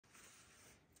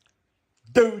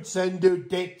Dudes and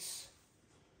dudettes.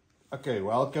 Okay,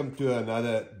 welcome to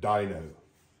another dyno.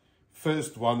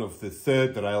 First one of the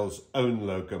third rail's own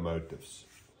locomotives.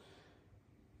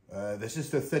 This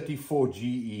is the 34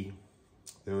 GE,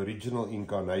 the original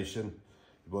incarnation.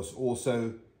 It was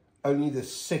also only the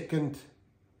second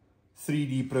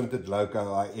 3D printed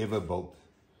loco I ever built,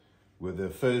 with the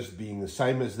first being the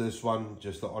same as this one,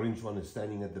 just the orange one is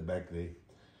standing at the back there.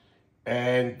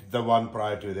 And the one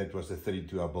prior to that was the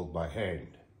 32 I built by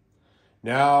hand.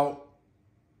 Now,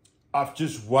 I've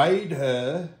just weighed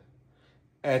her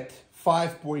at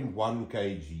 5.1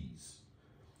 kgs.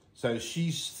 So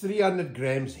she's 300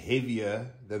 grams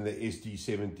heavier than the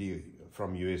SD70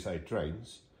 from USA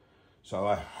Trains. So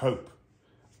I hope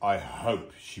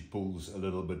she pulls a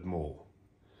little bit more.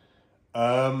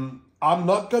 I'm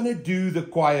not going to do the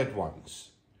quiet ones.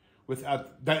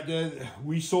 Without that,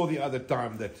 we saw the other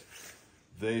time that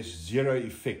there's zero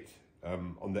effect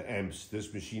on the amps.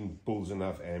 This machine pulls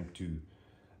enough amp to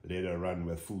let her run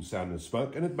with full sound and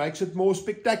smoke, and it makes it more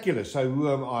spectacular. So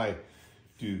who am I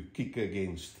to kick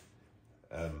against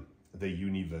the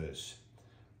universe?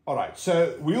 All right,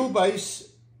 so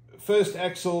wheelbase, first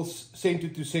axles, center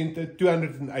to center,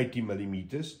 280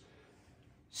 millimeters,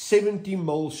 70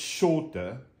 mil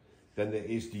shorter than the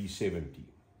SD70.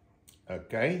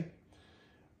 Okay.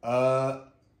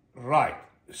 Right.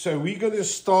 So we're going to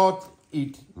start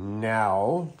it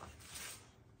now.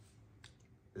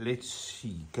 Let's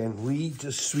see. Can we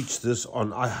just switch this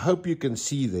on? I hope you can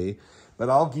see there, but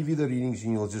I'll give you the readings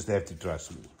and you'll just have to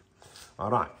trust me.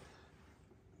 All right.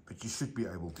 But you should be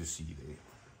able to see there.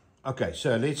 Okay,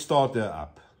 so let's start her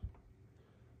up.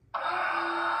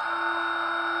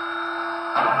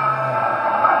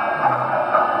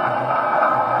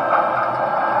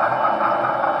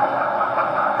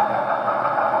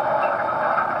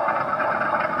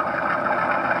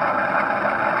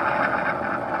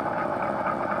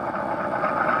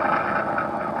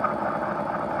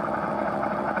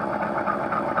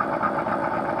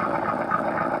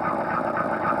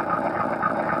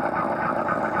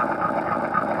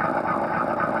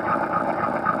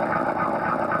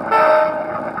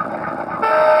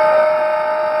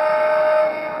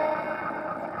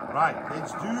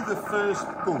 Let's do the first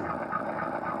pull.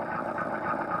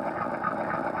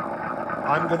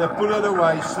 I'm going to pull it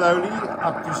away slowly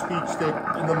up to speed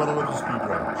step in the middle of the speed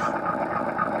range.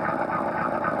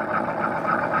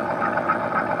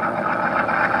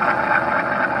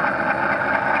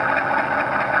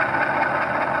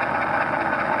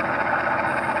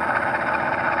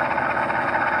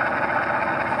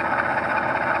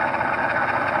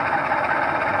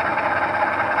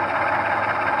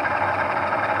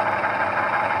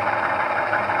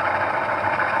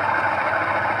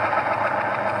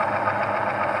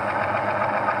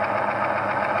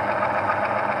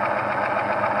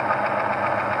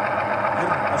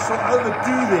 Over 2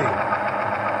 there,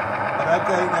 but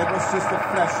okay, that was just a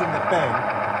flash in the pan.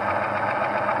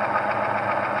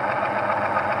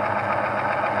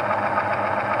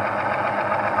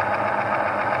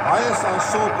 Highest I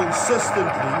saw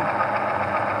consistently,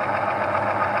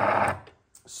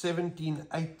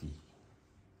 1780.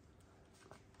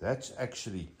 That's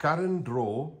actually current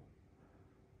draw.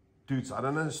 Dudes, I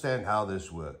don't understand how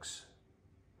this works.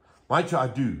 Mind you, I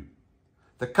do.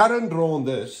 The current draw on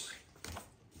this,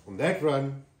 on that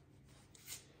run,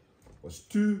 was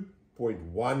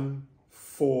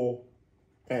 2.14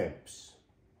 amps.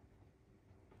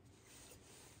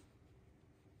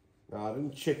 Now, I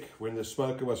didn't check when the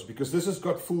smoker was, because this has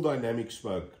got full dynamic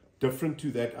smoke, different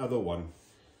to that other one,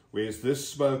 whereas this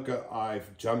smoker,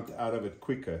 I've jumped out of it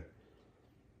quicker.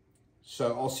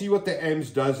 So I'll see what the amps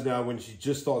does now when she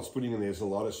just starts putting in there's a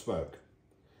lot of smoke,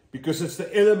 because it's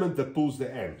the element that pulls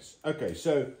the amps. Okay,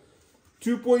 so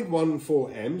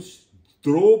 2.14 amps,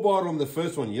 drawbar on the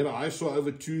first one. You know, I saw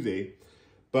over 2 there,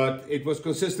 but it was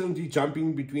consistently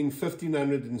jumping between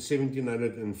 1500 and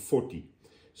 1740.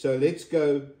 So let's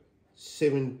go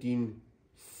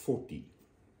 1740.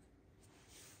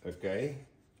 Okay.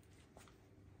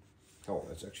 Oh,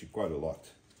 that's actually quite a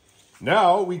lot.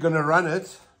 Now we're going to run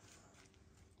it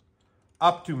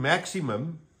up to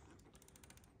maximum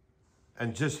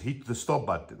and just hit the stop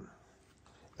button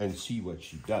and see what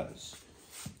she does.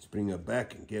 Let's bring her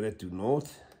back and get it to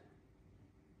north.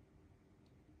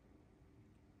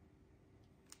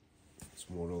 It's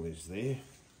more or less there.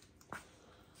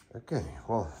 Okay,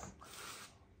 well,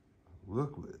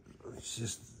 look, let's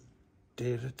just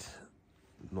tear it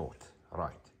north.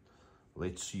 Right,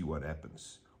 let's see what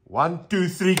happens. 1, 2,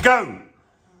 3, go!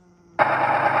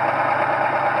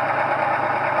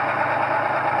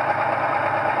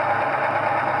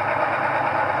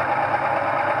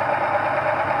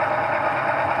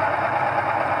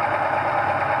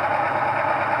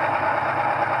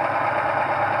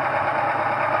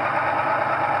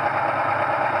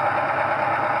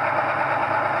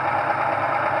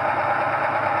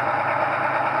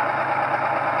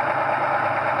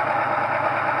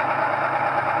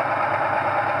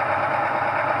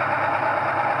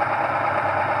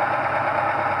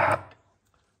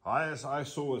 I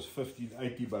saw was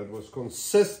 1580, but it was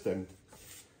consistent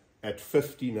at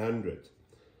 1500.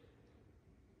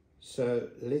 So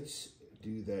let's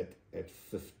do that at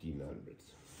 1500.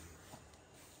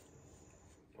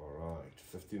 All right,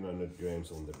 1500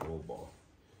 grams on the ball bar.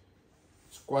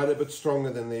 It's quite a bit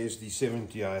stronger than the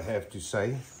SD70, I have to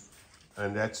say.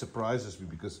 And that surprises me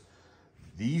because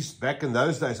these, back in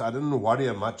those days, I didn't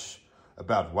worry much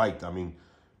about weight. I mean,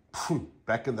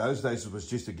 back in those days, it was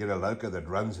just to get a loco that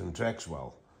runs and tracks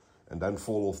well and don't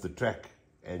fall off the track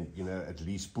and, you know, at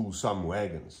least pull some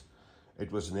wagons. It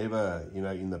was never, you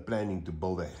know, in the planning to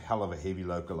build a hell of a heavy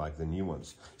loco like the new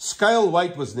ones. Scale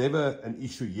weight was never an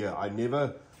issue here. I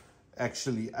never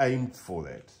actually aimed for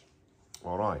that.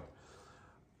 All right.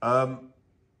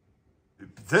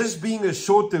 This being a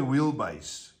shorter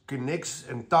wheelbase connects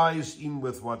and ties in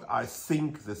with what I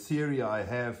think the theory I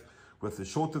have with the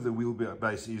shorter the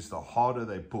wheelbase is, the harder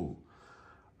they pull.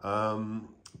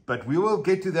 But we will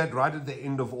get to that right at the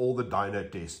end of all the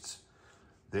dyno tests.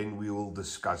 Then we will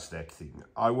discuss that thing.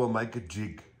 I will make a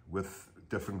jig with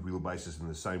different wheelbases in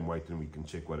the same weight and we can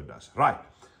check what it does. Right,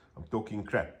 I'm talking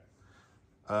crap.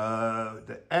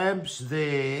 The amps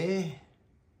there,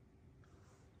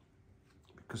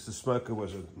 because the smoker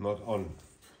was not on,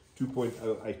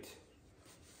 2.08.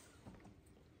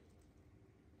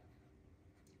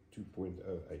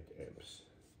 2.08 amps.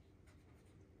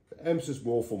 The amps is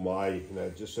more for my, you know,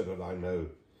 just so that I know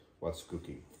what's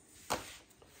cooking.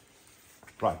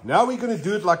 Right, now we're going to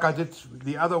do it like I did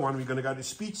the other one. We're going to go to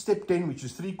speed step 10, which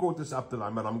is 3/4 up the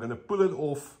line, but I'm going to pull it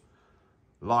off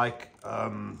like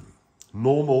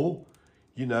normal,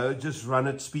 you know, just run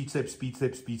it speed step, speed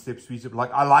step, speed step, speed step,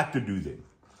 like I like to do them,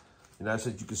 you know, so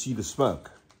that you can see the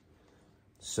smoke.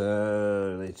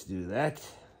 So let's do that.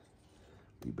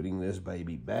 We bring this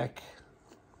baby back.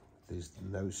 There's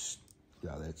no,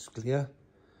 yeah, that's clear.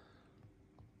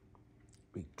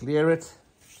 We clear it.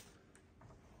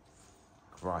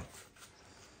 Right.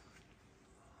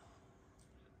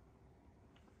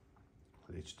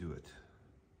 Let's do it.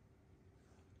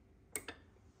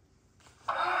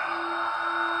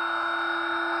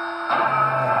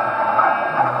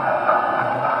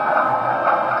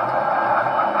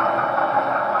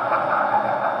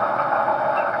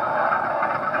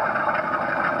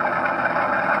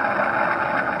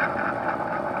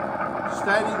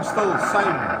 Standing still,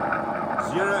 same.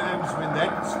 0 amps when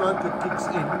that smoker kicks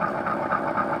in.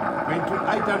 Went to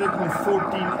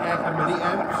 814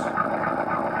 milliamps.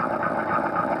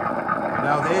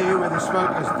 Now there, where the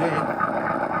smoke is dead,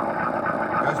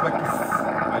 goes back to,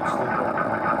 it's still dropping,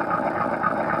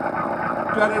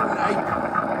 208.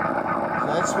 So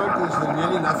that smoke, there's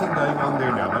nearly nothing going on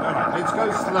there now. But alright, let's go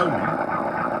slowly,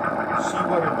 see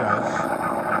what it does.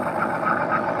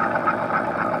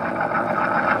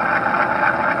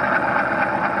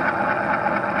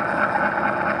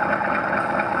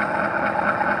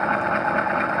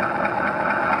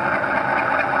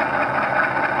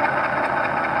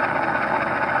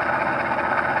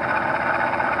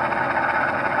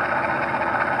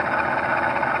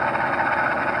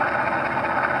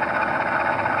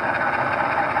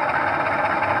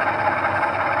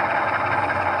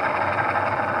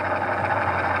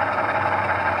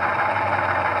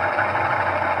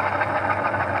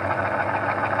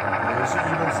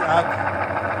 At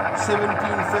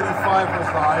 1735 was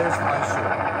the highest I saw.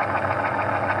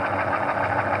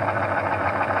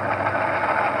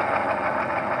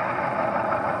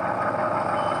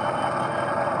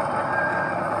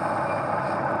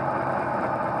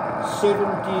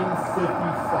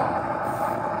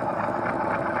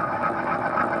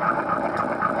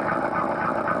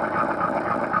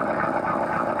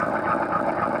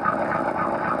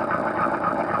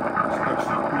 It's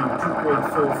actually putting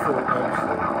 2.44 amps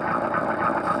there.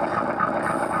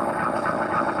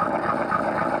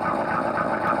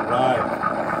 Right.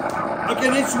 Okay,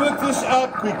 let's work this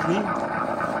out quickly.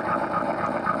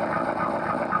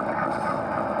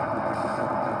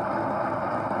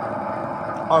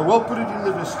 I will put it in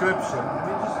the description. Let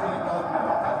me just get a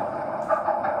calculator.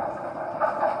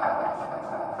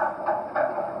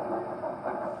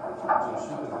 So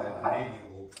should have that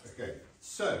manual. Okay,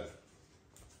 so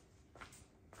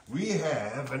we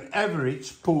have an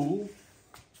average pull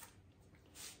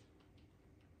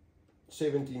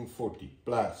 1740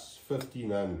 plus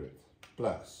 1500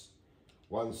 plus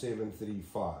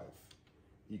 1735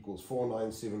 equals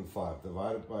 4975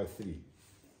 divided by 3.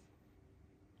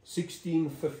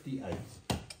 1658.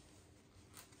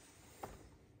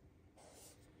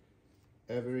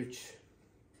 Average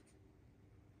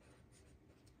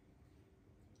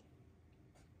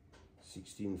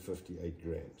 1658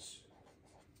 grams.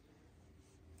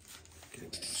 Okay,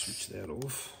 let me switch that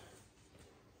off.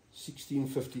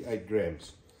 1658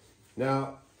 grams.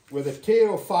 Now, with a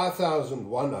tear of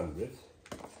 5,100,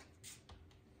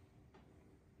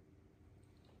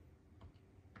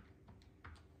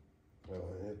 well,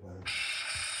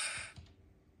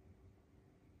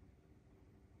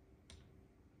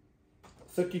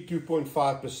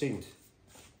 32.5%.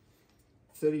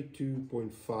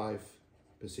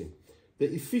 32.5%. The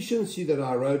efficiency that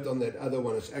I wrote on that other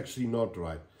one is actually not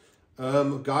right.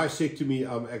 A guy said to me,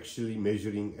 I'm actually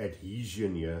measuring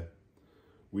adhesion here,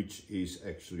 which is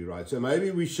actually right. So maybe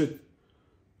we should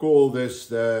call this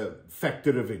the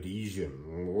factor of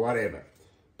adhesion, whatever.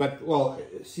 But, well,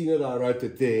 seeing that I wrote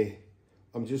it there,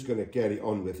 I'm just going to carry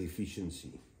on with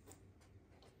efficiency.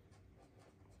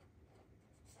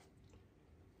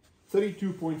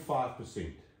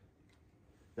 32.5%.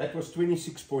 That was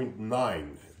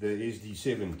 26.9, the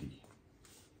SD70.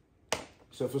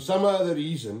 So for some other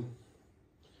reason,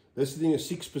 this thing is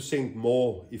 6%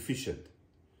 more efficient.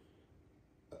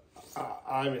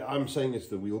 I'm saying it's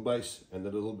the wheelbase and a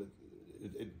little bit,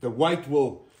 the weight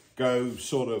will go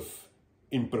sort of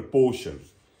in proportion.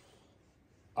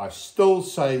 I still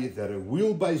say that a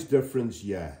wheelbase difference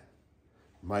here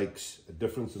makes a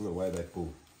difference in the way they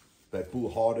pull. They pull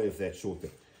harder if that's shorter.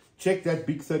 Check that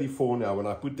big 34 now. When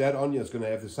I put that on you, it's going to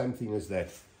have the same thing as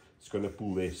that. It's going to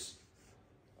pull less.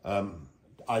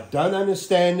 I don't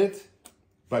understand it,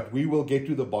 but we will get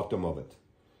to the bottom of it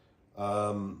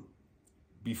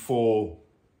before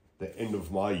the end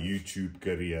of my YouTube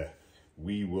career.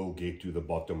 We will get to the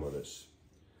bottom of this.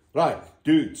 Right,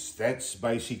 dudes, that's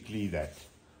basically that.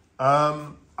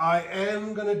 I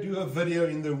am going to do a video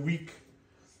in the week.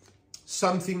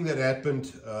 Something that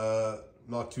happened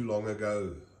not too long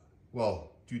ago.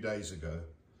 Well, 2 days ago,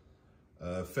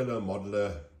 fellow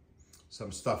modeler,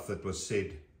 some stuff that was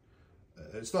said.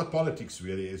 It's not politics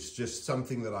really, it's just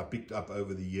something that I picked up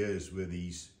over the years with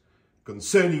these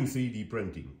concerning 3D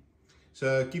printing.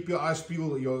 So keep your eyes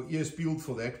peeled, your ears peeled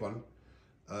for that one.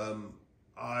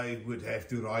 I would have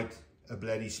to write a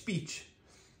bloody speech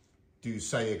to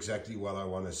say exactly what I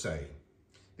want to say.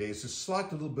 There's a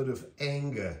slight little bit of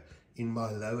anger in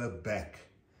my lower back,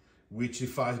 which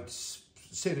if I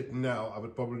said it now, I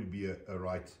would probably be a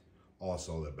right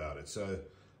arsehole about it. So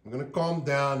I'm going to calm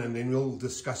down and then we'll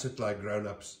discuss it like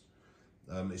grown-ups,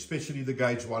 especially the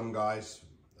Gauge 1 guys.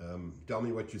 Tell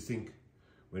me what you think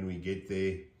when we get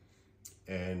there.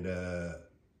 And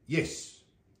yes,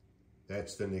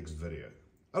 that's the next video.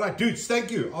 All right, dudes,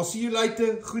 thank you. I'll see you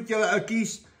later. Goed julle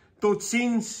oukies. Tot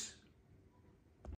ziens.